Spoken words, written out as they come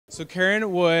So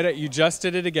Karen Wood, you just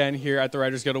did it again here at the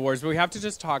Writers Guild Awards, but we have to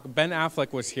just talk. Ben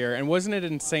Affleck was here, and wasn't it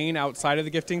insane outside of the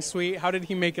gifting suite? How did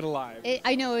he make it alive?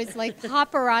 I know, it was like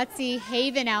paparazzi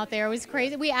haven out there. It was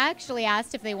crazy. We actually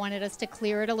asked if they wanted us to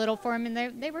clear it a little for him,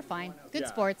 and they were fine. Good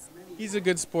sports. He's a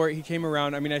good sport. He came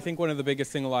around. I mean, I think one of the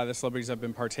biggest thing a lot of the celebrities have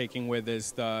been partaking with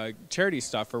is the charity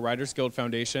stuff for Writers Guild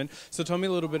Foundation. So tell me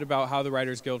a little bit about how the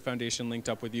Writers Guild Foundation linked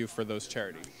up with you for those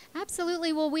charities.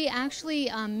 Absolutely. Well, we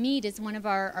actually meet as one of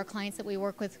our clients that we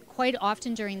work with quite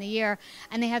often during the year,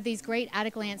 and they have these great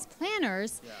at-a-glance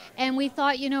planners. And we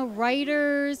thought, you know,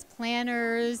 writers,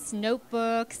 planners,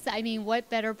 notebooks, I mean, what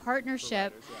better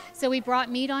partnership? So we brought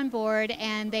Meet on board,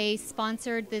 and they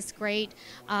sponsored this great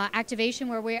activation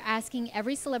where we're asking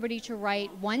every celebrity to write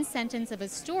one sentence of a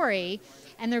story,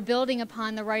 and they're building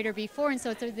upon the writer before. And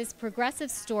so it's this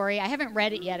progressive story. I haven't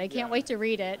read it yet. I can't wait to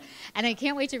read it, and I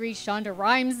can't wait to read Shonda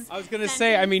Rhimes. I was going to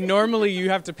say, I mean, normally you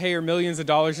have to pay her millions of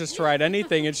dollars just to write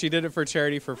anything, and she did it for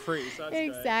charity for free. So that's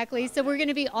exactly. Great. So we're going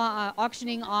to be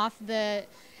auctioning off the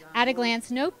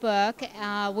at-a-glance notebook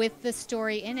with the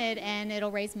story in it, and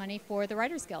it'll raise money for the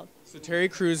Writers Guild. So Terry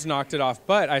Crews knocked it off,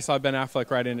 but I saw Ben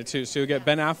Affleck write in it too. So you'll get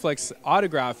Ben Affleck's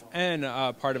autograph and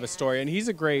part of a story, and he's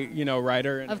a great, you know,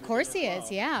 writer. Of course he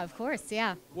is. Yeah, of course.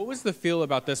 Yeah. What was the feel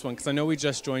about this one? Because I know we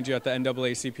just joined you at the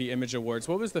NAACP Image Awards.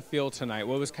 What was the feel tonight?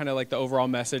 What was kind of like the overall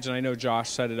message? And I know Josh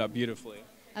set it up beautifully.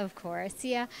 Of course,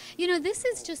 yeah. You know, this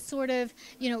is just sort of,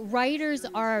 you know, writers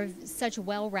are such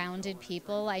well-rounded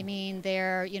people. I mean,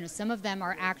 they're, you know, some of them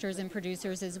are actors and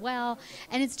producers as well.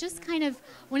 And it's just kind of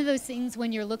one of those things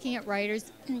when you're looking at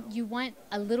writers, you want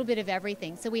a little bit of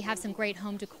everything. So we have some great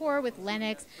home decor with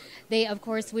Lennox. They, of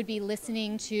course, would be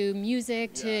listening to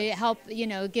music to help, you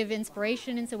know, give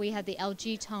inspiration. And so we had the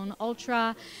LG Tone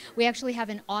Ultra. We actually have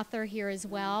an author here as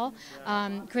well,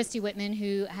 Christy Whitman,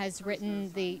 who has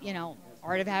written the, you know,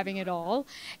 Art of Having It All.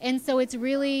 And so it's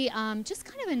really just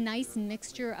kind of a nice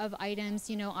mixture of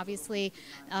items. You know, obviously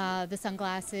the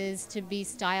sunglasses to be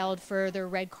styled for their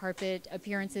red carpet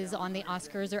appearances on the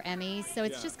Oscars or Emmys. So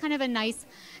it's just kind of a nice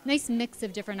mix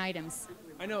of different items.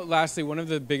 I know, lastly, one of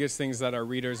the biggest things that our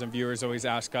readers and viewers always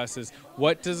ask us is,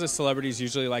 what does the celebrities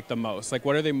usually like the most? Like,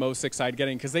 what are they most excited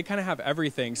getting? Because they kind of have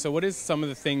everything. So what is some of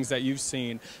the things that you've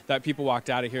seen that people walked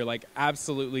out of here like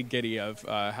absolutely giddy of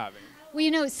having? Well,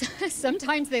 you know,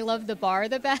 sometimes they love the bar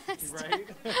the best. Right?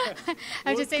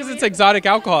 Because it's exotic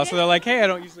alcohol, so they're like, hey, I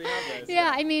don't usually have this.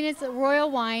 Yeah, I mean, it's Royal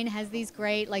Wine has these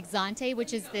great, like Zante,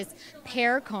 which is this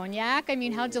pear cognac. I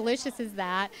mean, how delicious is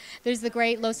that? There's the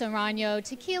great Los Orano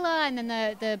tequila, and then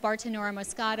the Bartenura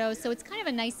Moscato. So it's kind of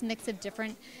a nice mix of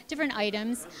different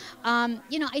items.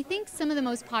 You know, I think some of the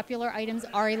most popular items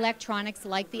are electronics,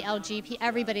 like the LG.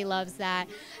 Everybody loves that.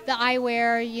 The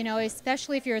eyewear, you know,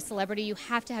 especially if you're a celebrity, you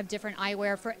have to have different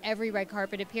eyewear for every red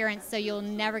carpet appearance, so you'll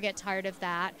never get tired of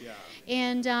that. Yeah.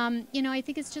 And you know, I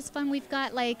think it's just fun. We've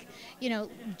got, like, you know,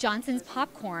 Johnson's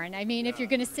popcorn. I mean, if you're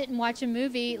going to sit and watch a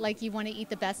movie, like, you want to eat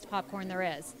the best popcorn there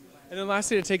is. And then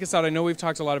lastly, to take us out, I know we've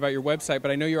talked a lot about your website, but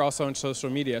I know you're also on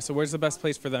social media. So where's the best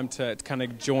place for them to kind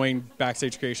of join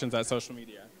Backstage Creations at social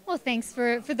media? Well, thanks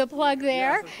for the plug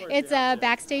there. Yes, course, it's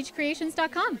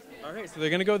backstagecreations.com. All right, so they're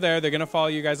going to go there. They're going to follow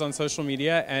you guys on social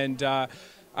media, and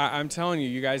I'm telling you,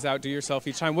 you guys outdo yourself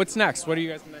each time. What's next? What are you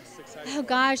guys next excited? Oh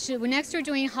gosh, next we're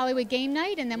doing Hollywood Game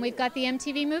Night, and then we've got the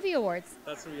MTV Movie Awards.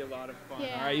 That's going to be a lot of fun.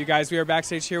 Yeah. All right, you guys, we are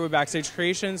backstage here with Backstage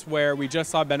Creations, where we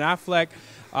just saw Ben Affleck,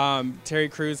 Terry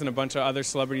Crews, and a bunch of other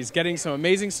celebrities getting some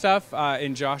amazing stuff.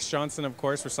 And Josh Johnson, of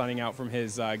course, we're signing out from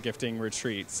his gifting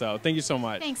retreat. So thank you so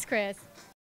much. Thanks, Chris.